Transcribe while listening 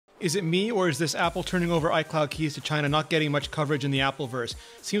Is it me, or is this Apple turning over iCloud keys to China not getting much coverage in the Appleverse?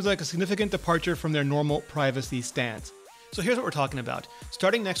 Seems like a significant departure from their normal privacy stance. So here's what we're talking about.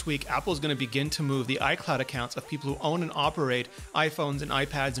 Starting next week, Apple is going to begin to move the iCloud accounts of people who own and operate iPhones and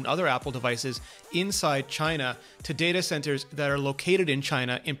iPads and other Apple devices inside China to data centers that are located in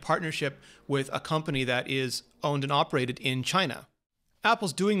China in partnership with a company that is owned and operated in China.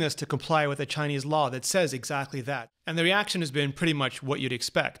 Apple's doing this to comply with a Chinese law that says exactly that. And the reaction has been pretty much what you'd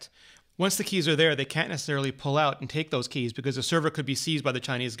expect. Once the keys are there, they can't necessarily pull out and take those keys because the server could be seized by the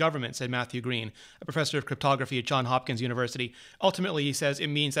Chinese government, said Matthew Green, a professor of cryptography at Johns Hopkins University. Ultimately, he says it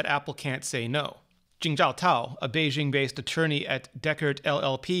means that Apple can't say no. Jing Tao, a Beijing-based attorney at Deckert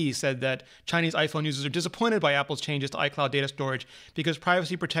LLP, said that Chinese iPhone users are disappointed by Apple's changes to iCloud data storage because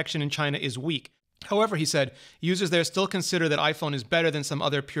privacy protection in China is weak. However, he said, users there still consider that iPhone is better than some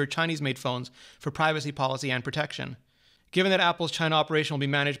other pure Chinese-made phones for privacy policy and protection. Given that Apple's China operation will be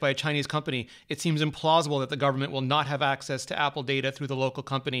managed by a Chinese company, it seems implausible that the government will not have access to Apple data through the local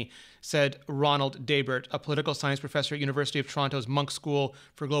company, said Ronald Daybert, a political science professor at University of Toronto's Munk School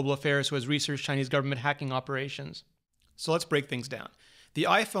for Global Affairs who has researched Chinese government hacking operations. So let's break things down. The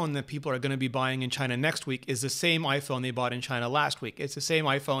iPhone that people are going to be buying in China next week is the same iPhone they bought in China last week. It's the same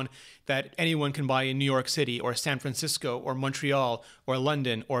iPhone that anyone can buy in New York City or San Francisco or Montreal or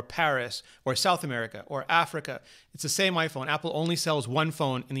London or Paris or South America or Africa. It's the same iPhone. Apple only sells one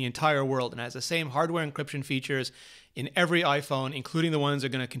phone in the entire world and has the same hardware encryption features in every iPhone, including the ones they're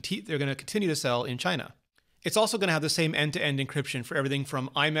going to continue to sell in China. It's also going to have the same end-to-end encryption for everything from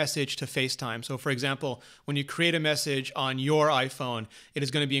iMessage to FaceTime. So for example, when you create a message on your iPhone, it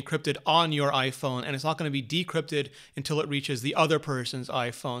is going to be encrypted on your iPhone, and it's not going to be decrypted until it reaches the other person's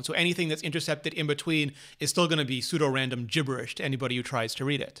iPhone. So anything that's intercepted in between is still going to be pseudo-random gibberish to anybody who tries to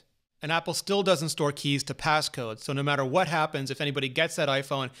read it. And Apple still doesn't store keys to passcodes. So no matter what happens, if anybody gets that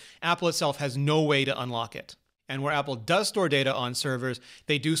iPhone, Apple itself has no way to unlock it. And where Apple does store data on servers,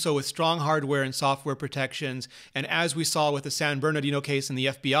 they do so with strong hardware and software protections. And as we saw with the San Bernardino case in the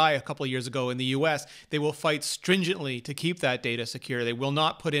FBI a couple of years ago in the US, they will fight stringently to keep that data secure. They will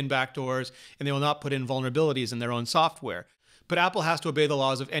not put in backdoors, and they will not put in vulnerabilities in their own software. But Apple has to obey the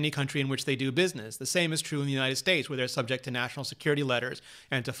laws of any country in which they do business. The same is true in the United States, where they're subject to national security letters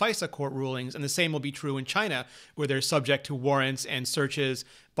and to FISA court rulings. And the same will be true in China, where they're subject to warrants and searches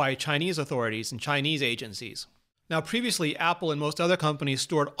by Chinese authorities and Chinese agencies. Now, previously, Apple and most other companies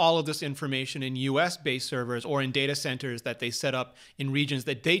stored all of this information in US-based servers or in data centers that they set up in regions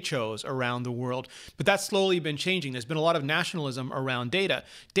that they chose around the world. But that's slowly been changing. There's been a lot of nationalism around data.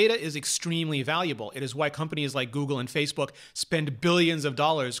 Data is extremely valuable. It is why companies like Google and Facebook spend billions of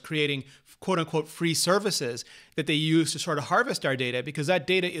dollars creating quote-unquote free services that they use to sort of harvest our data, because that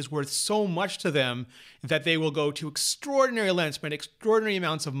data is worth so much to them that they will go to extraordinary lengths, spend extraordinary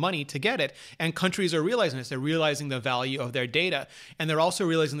amounts of money to get it. And countries are realizing this. They're realizing the value of their data. And they're also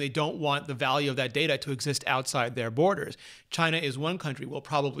realizing they don't want the value of that data to exist outside their borders. China is one country. We'll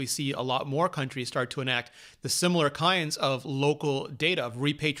probably see a lot more countries start to enact the similar kinds of local data, of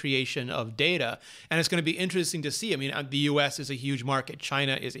repatriation of data. And it's going to be interesting to see. I mean, the US is a huge market.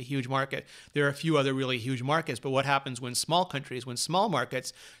 China is a huge market. There are a few other really huge markets. But what happens when small countries, when small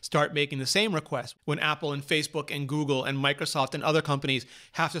markets start making the same requests, when Apple and Facebook and Google and Microsoft and other companies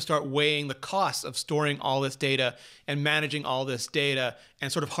have to start weighing the costs of storing all this data and managing all this data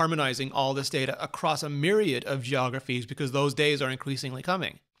and sort of harmonizing all this data across a myriad of geographies, because those days are increasingly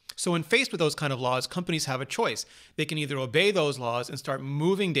coming. So when faced with those kind of laws, companies have a choice. They can either obey those laws and start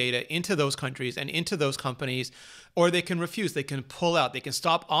moving data into those countries and into those companies, or they can refuse. They can pull out. They can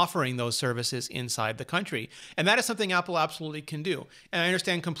stop offering those services inside the country. And that is something Apple absolutely can do. And I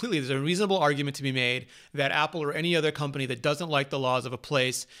understand completely there's a reasonable argument to be made that Apple or any other company that doesn't like the laws of a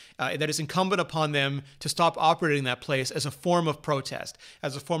place, that it's incumbent upon them to stop operating that place as a form of protest,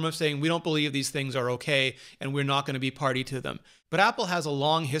 as a form of saying, we don't believe these things are okay and we're not going to be party to them. But Apple has a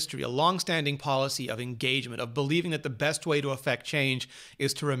long history, a long-standing policy of engagement, of believing that the best way to affect change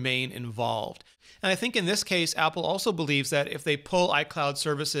is to remain involved. And I think in this case, Apple also believes that if they pull iCloud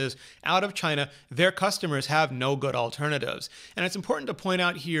services out of China, their customers have no good alternatives. And it's important to point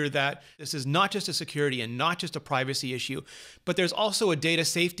out here that this is not just a security and not just a privacy issue, but there's also a data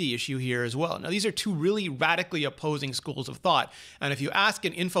safety issue here as well. Now, these are two really radically opposing schools of thought. And if you ask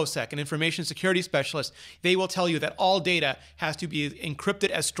an InfoSec, an information security specialist, they will tell you that all data has to be encrypted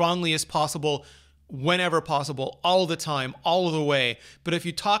as strongly as possible whenever possible, all the time, all of the way. But if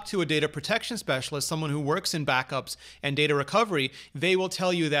you talk to a data protection specialist, someone who works in backups and data recovery, they will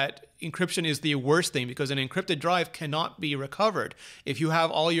tell you that encryption is the worst thing because an encrypted drive cannot be recovered. If you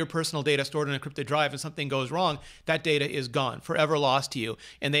have all your personal data stored in an encrypted drive and something goes wrong, that data is gone, forever lost to you.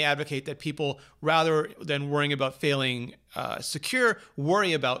 And they advocate that people, rather than worrying about failing secure,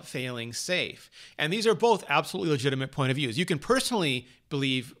 worry about failing safe. And these are both absolutely legitimate point of views. You can personally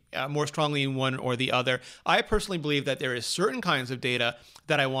believe more strongly in one or the other. I personally believe that there is certain kinds of data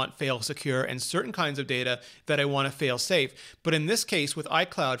that I want fail secure and certain kinds of data that I want to fail safe. But in this case, with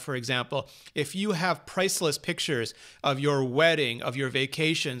iCloud, for example, if you have priceless pictures of your wedding, of your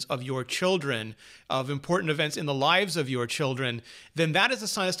vacations, of your children, of important events in the lives of your children, then that is a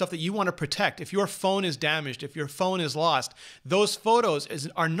sign of stuff that you want to protect. If your phone is damaged, if your phone is lost, those photos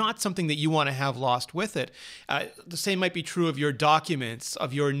are not something that you want to have lost with it. The same might be true of your documents,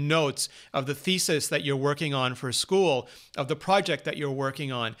 of your notes, of the thesis that you're working on for school, of the project that you're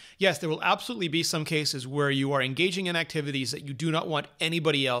working on. Yes, there will absolutely be some cases where you are engaging in activities that you do not want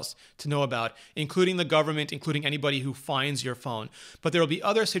anybody else to know about, including the government, including anybody who finds your phone. But there will be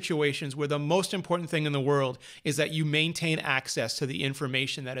other situations where the most important thing in the world is that you maintain access to the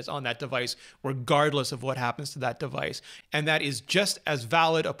information that is on that device, regardless of what happens to that device. And that is just as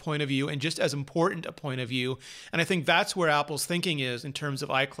valid a point of view and just as important a point of view. And I think that's where Apple's thinking is in terms of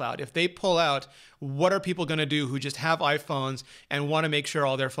iCloud. If they pull out, what are people going to do who just have iPhones and want to make sure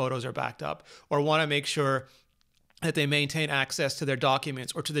all their photos are backed up, or want to make sure that they maintain access to their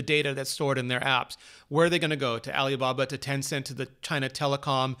documents or to the data that's stored in their apps? Where are they going to go? To Alibaba, to Tencent, to the China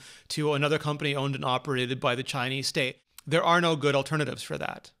Telecom, to another company owned and operated by the Chinese state? There are no good alternatives for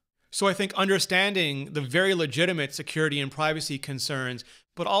that. So I think understanding the very legitimate security and privacy concerns,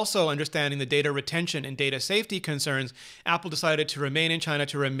 but also understanding the data retention and data safety concerns, Apple decided to remain in China,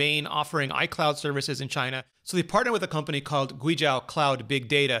 to remain offering iCloud services in China. So they partnered with a company called Guizhou Cloud Big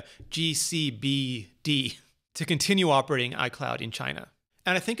Data, GCBD, to continue operating iCloud in China.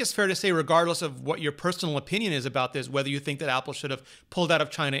 And I think it's fair to say, regardless of what your personal opinion is about this, whether you think that Apple should have pulled out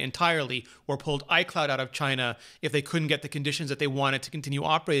of China entirely or pulled iCloud out of China if they couldn't get the conditions that they wanted to continue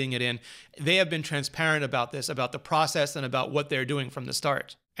operating it in, they have been transparent about this, about the process and about what they're doing from the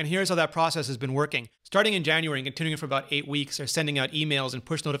start. And here's how that process has been working. Starting in January and continuing for about 8 weeks, they're sending out emails and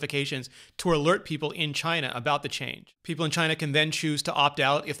push notifications to alert people in China about the change. People in China can then choose to opt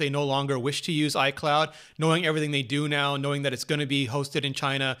out if they no longer wish to use iCloud, knowing everything they do now, knowing that it's going to be hosted in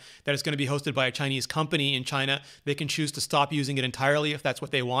China, that it's going to be hosted by a Chinese company in China. They can choose to stop using it entirely if that's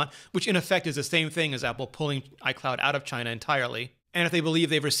what they want, which in effect is the same thing as Apple pulling iCloud out of China entirely. And if they believe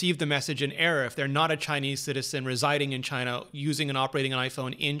they've received the message in error, if they're not a Chinese citizen residing in China, using and operating an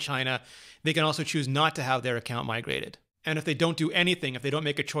iPhone in China, they can also choose not to have their account migrated. And if they don't do anything, if they don't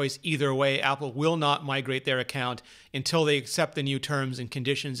make a choice either way, Apple will not migrate their account until they accept the new terms and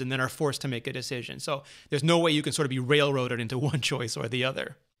conditions and then are forced to make a decision. So there's no way you can sort of be railroaded into one choice or the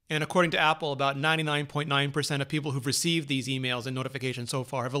other. And according to Apple, about 99.9% of people who've received these emails and notifications so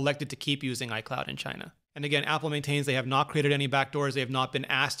far have elected to keep using iCloud in China. And again, Apple maintains they have not created any backdoors, they have not been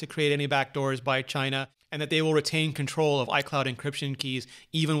asked to create any backdoors by China, and that they will retain control of iCloud encryption keys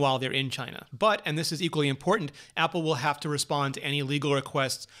even while they're in China. But, and this is equally important, Apple will have to respond to any legal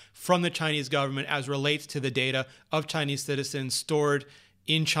requests from the Chinese government as relates to the data of Chinese citizens stored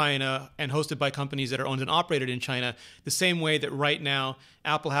in China and hosted by companies that are owned and operated in China, the same way that right now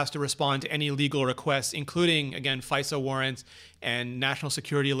Apple has to respond to any legal requests, including, again, FISA warrants and national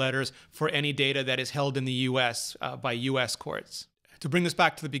security letters for any data that is held in the US by US courts. To bring this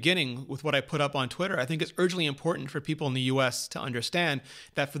back to the beginning with what I put up on Twitter, I think it's urgently important for people in the US to understand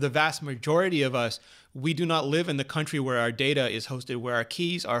that for the vast majority of us, we do not live in the country where our data is hosted, where our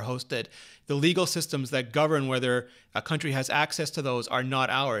keys are hosted. The legal systems that govern whether a country has access to those are not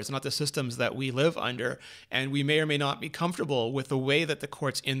ours, not the systems that we live under. And we may or may not be comfortable with the way that the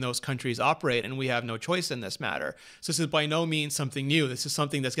courts in those countries operate, and we have no choice in this matter. So this is by no means something new. This is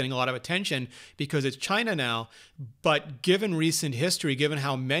something that's getting a lot of attention because it's China now. But given recent history, given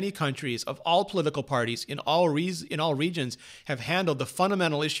how many countries of all political parties in all regions have handled the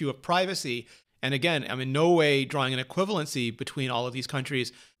fundamental issue of privacy, and again, I'm in no way drawing an equivalency between all of these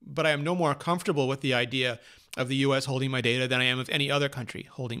countries, but I am no more comfortable with the idea of the US holding my data than I am of any other country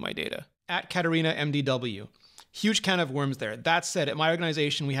holding my data. At Katerina MDW. Huge can of worms there. That said, at my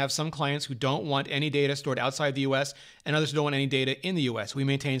organization, we have some clients who don't want any data stored outside the US and others who don't want any data in the US. We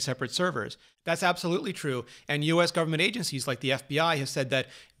maintain separate servers. That's absolutely true. And US government agencies like the FBI have said that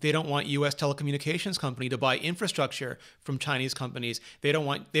they don't want US telecommunications company to buy infrastructure from Chinese companies. They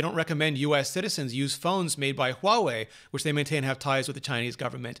don't recommend US citizens use phones made by Huawei, which they maintain have ties with the Chinese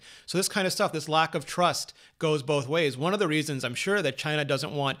government. So this kind of stuff, this lack of trust goes both ways. One of the reasons I'm sure that China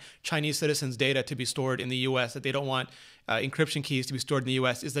doesn't want Chinese citizens' data to be stored in the US, that they don't want encryption keys to be stored in the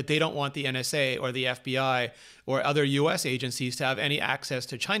US, is that they don't want the NSA or the FBI or other US agencies to have any access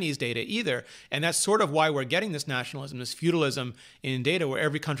to Chinese data either. And that's sort of why we're getting this nationalism, this feudalism in data, where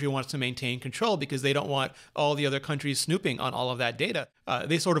every country wants to maintain control because they don't want all the other countries snooping on all of that data.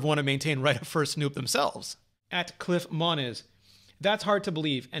 They sort of want to maintain right of first snoop themselves. At Cliff Moniz, that's hard to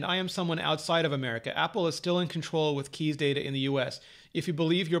believe, and I am someone outside of America. Apple is still in control with keys data in the US. If you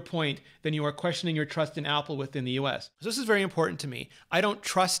believe your point, then you are questioning your trust in Apple within the US. So this is very important to me. I don't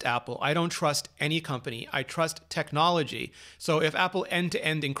trust Apple. I don't trust any company. I trust technology. So if Apple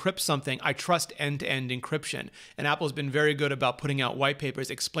end-to-end encrypts something, I trust end-to-end encryption. And Apple's been very good about putting out white papers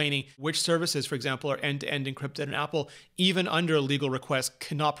explaining which services, for example, are end-to-end encrypted. And Apple, even under legal requests,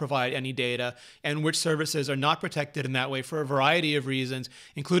 cannot provide any data, and which services are not protected in that way for a variety of reasons,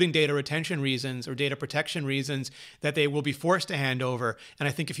 including data retention reasons or data protection reasons that they will be forced to hand over. And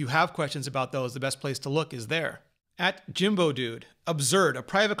I think if you have questions about those, the best place to look is there. At Jimbo Dude, absurd. A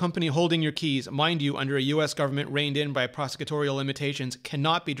private company holding your keys, mind you, under a US government reined in by prosecutorial limitations,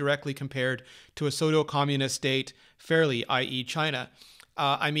 cannot be directly compared to a pseudo-communist state fairly, i.e. China.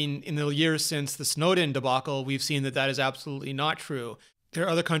 I mean, in the years since the Snowden debacle, we've seen that that is absolutely not true. There are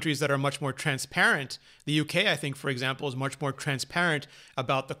other countries that are much more transparent. The UK, I think, for example, is much more transparent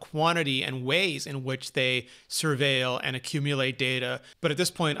about the quantity and ways in which they surveil and accumulate data. But at this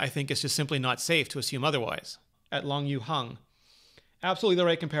point, I think it's just simply not safe to assume otherwise. At Long Yu Hung, absolutely the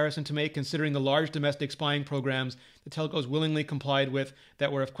right comparison to make considering the large domestic spying programs the telcos willingly complied with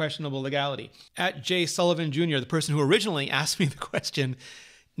that were of questionable legality. At Jay Sullivan Jr., the person who originally asked me the question,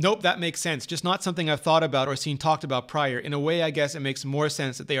 nope, that makes sense. Just not something I've thought about or seen talked about prior. In a way, I guess it makes more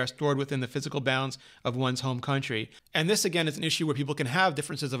sense that they are stored within the physical bounds of one's home country. And this, again, is an issue where people can have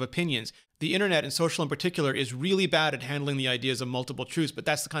differences of opinions. The internet, and social in particular, is really bad at handling the ideas of multiple truths, but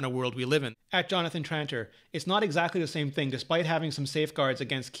that's the kind of world we live in. At Jonathan Tranter, it's not exactly the same thing, despite having some safeguards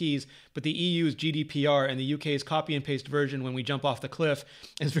against keys, but the EU's GDPR and the UK's copy and paste version when we jump off the cliff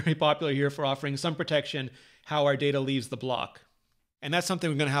is very popular here for offering some protection how our data leaves the block. And that's something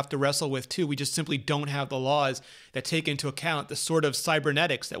we're going to have to wrestle with too. We just simply don't have the laws that take into account the sort of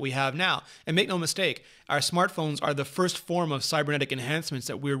cybernetics that we have now. And make no mistake, our smartphones are the first form of cybernetic enhancements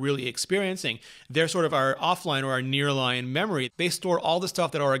that we're really experiencing. They're sort of our offline or our nearline memory. They store all the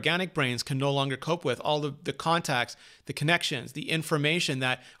stuff that our organic brains can no longer cope with, all the contacts, the connections, the information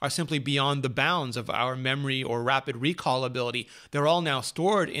that are simply beyond the bounds of our memory or rapid recall ability. They're all now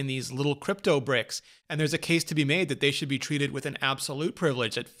stored in these little crypto bricks. And there's a case to be made that they should be treated with an absolute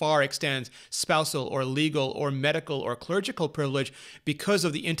privilege that far extends spousal or legal or medical or clerical privilege because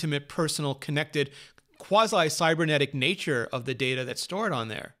of the intimate, personal, connected, quasi-cybernetic nature of the data that's stored on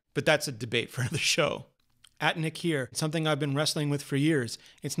there. But that's a debate for another show. At Nick here, something I've been wrestling with for years.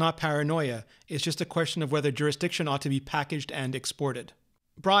 It's not paranoia. It's just a question of whether jurisdiction ought to be packaged and exported.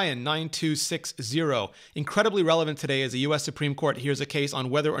 Brian, 9260, incredibly relevant today as the U.S. Supreme Court hears a case on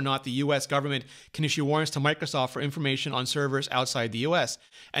whether or not the U.S. government can issue warrants to Microsoft for information on servers outside the U.S.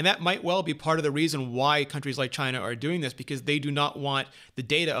 And that might well be part of the reason why countries like China are doing this, because they do not want the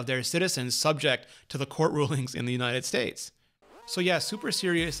data of their citizens subject to the court rulings in the United States. So yeah, super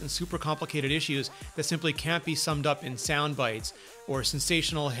serious and super complicated issues that simply can't be summed up in sound bites or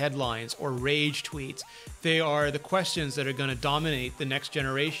sensational headlines or rage tweets. They are the questions that are going to dominate the next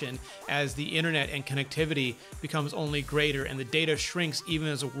generation as the internet and connectivity becomes only greater and the data shrinks even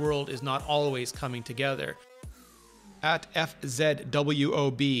as the world is not always coming together. At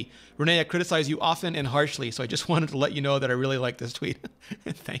FZWOB, Renee, I criticize you often and harshly, so I just wanted to let you know that I really like this tweet.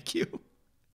 Thank you.